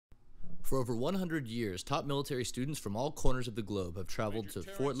For over 100 years, top military students from all corners of the globe have traveled to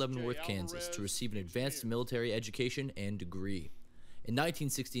Fort Leavenworth, Kansas to receive an advanced military education and degree. In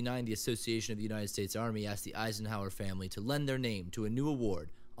 1969, the Association of the United States Army asked the Eisenhower family to lend their name to a new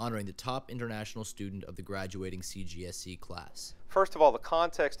award honoring the top international student of the graduating CGSC class. First of all, the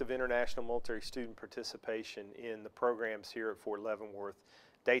context of international military student participation in the programs here at Fort Leavenworth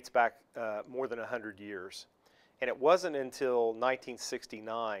dates back more than 100 years. And it wasn't until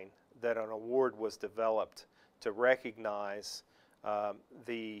 1969 that an award was developed to recognize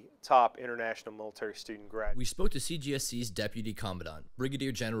the top international military student graduates. We spoke to CGSC's Deputy Commandant,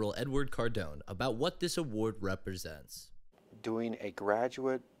 Brigadier General Edward Cardone, about what this award represents. Doing a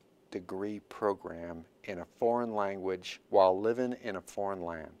graduate degree program in a foreign language while living in a foreign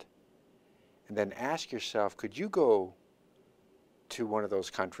land. And then ask yourself, could you go to one of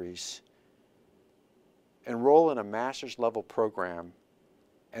those countries, enroll in a master's level program,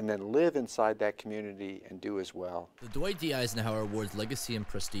 and then live inside that community and do as well? The Dwight D. Eisenhower Award's legacy and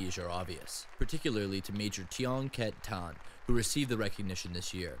prestige are obvious, particularly to Major Tiong, Keat, who received the recognition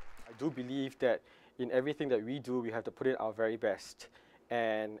this year. I do believe that in everything that we do, we have to put in our very best.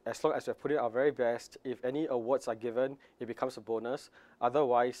 And as long as we put in our very best, if any awards are given, it becomes a bonus.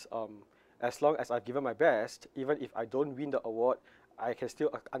 Otherwise, as long as I've given my best, even if I don't win the award, I can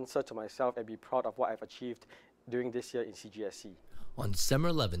still answer to myself and be proud of what I've achieved during this year in CGSC. On December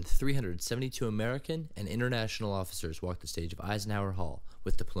 11th, 372 American and international officers walked the stage of Eisenhower Hall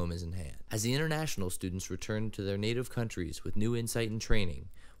with diplomas in hand. As the international students return to their native countries with new insight and training,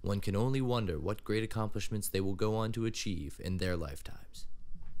 one can only wonder what great accomplishments they will go on to achieve in their lifetimes.